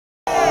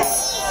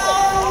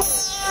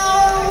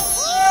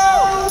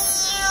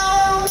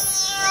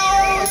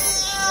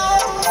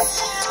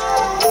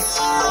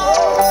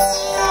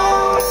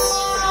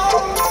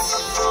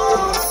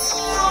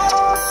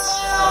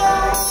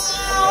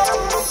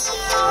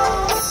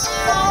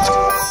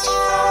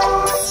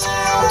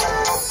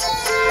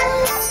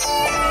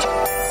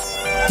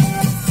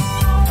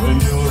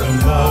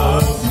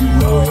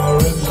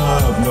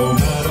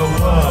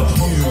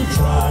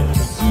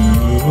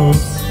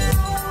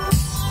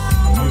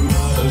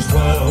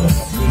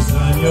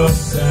resign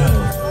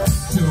yourself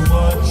to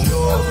what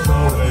you're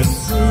going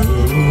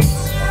through.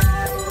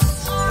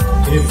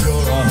 If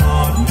you're a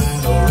hard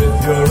man or if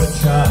you're a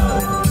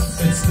child,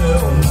 it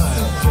still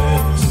might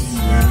get to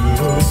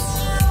you.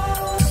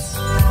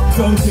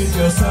 Don't kid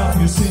yourself,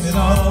 you've seen it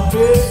all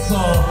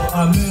before.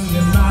 A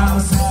million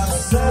miles have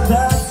said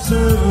that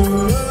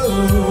too.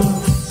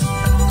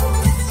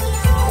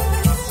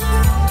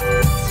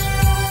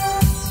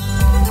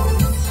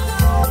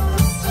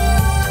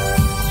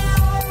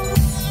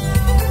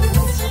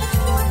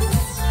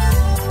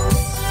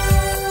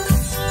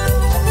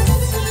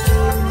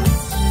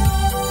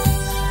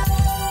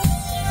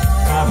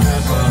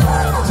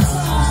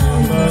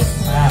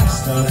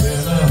 I've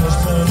been a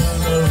husband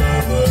and a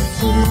lover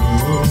too.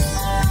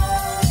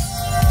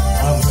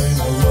 I've been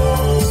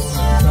alone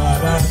and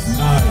cried at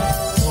night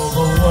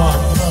over what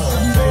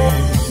love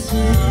made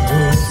me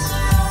do.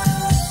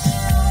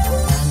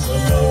 And the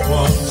loved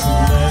ones who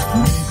let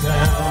me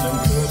down and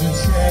couldn't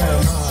share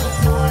my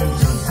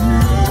point of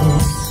view.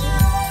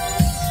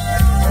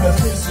 But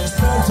this is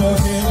no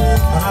talking,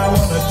 and I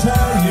want to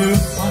tell you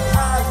what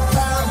I've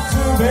found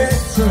to be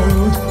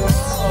true.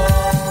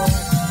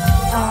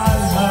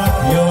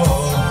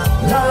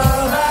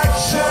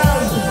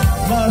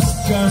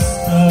 Just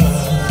a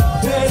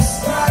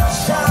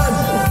distraction,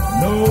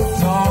 no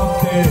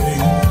talking,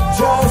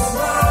 just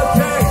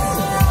looking,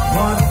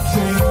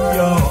 watching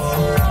your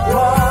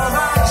one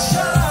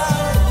action.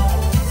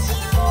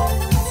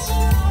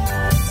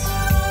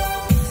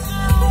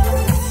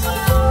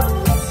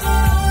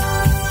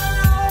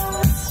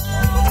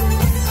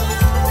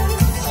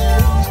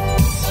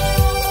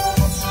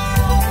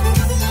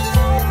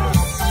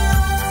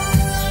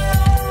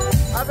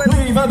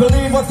 I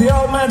believe what the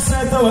old man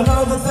said, though I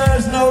know that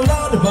there's no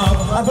Lord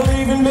above. I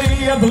believe in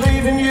me, I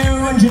believe in you,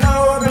 and you know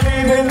I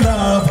believe in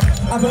love.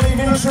 I believe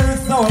in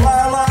truth, though I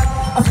lie a lot.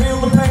 I feel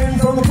the pain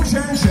from the push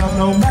and shove.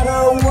 No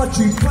matter what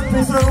you put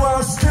me through,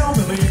 I'll still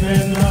believe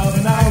in love.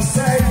 And I'll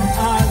say,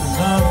 I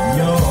love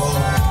your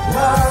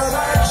love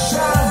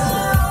action.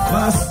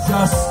 Was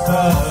just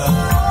a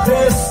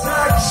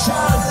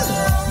distraction.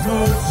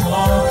 No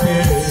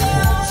talking,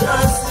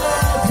 just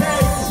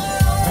looking,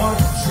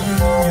 watching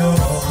your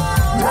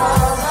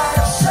love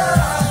action.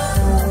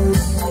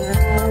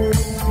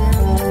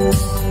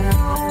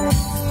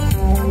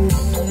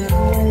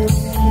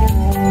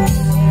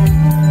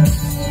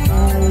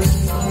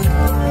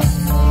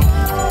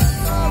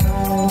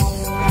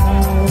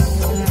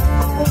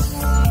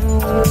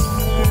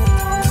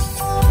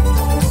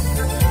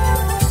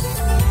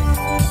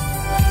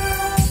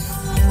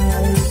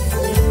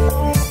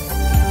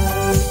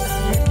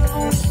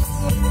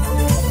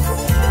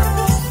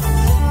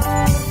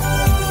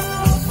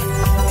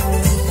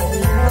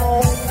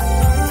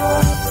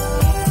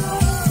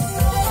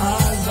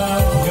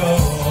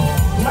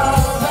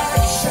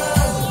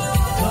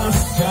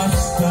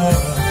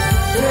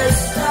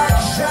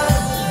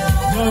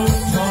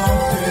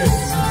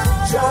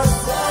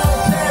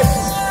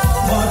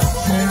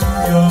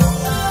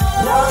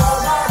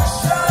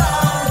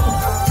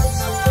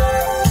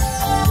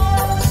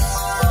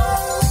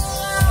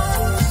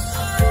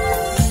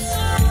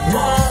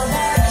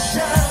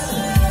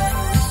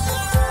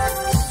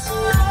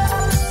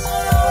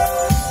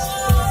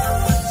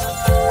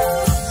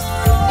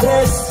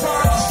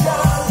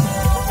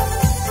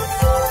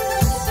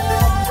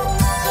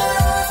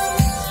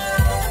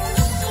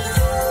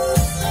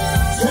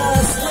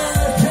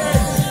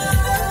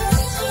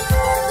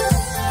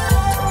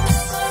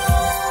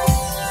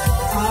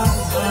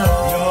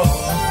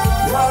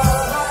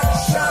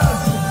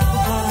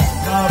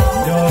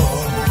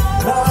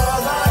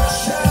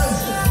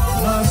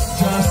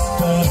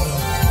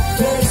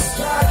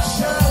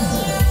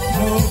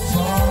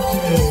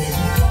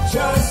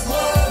 Just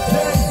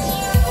looking,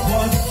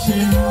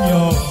 watching your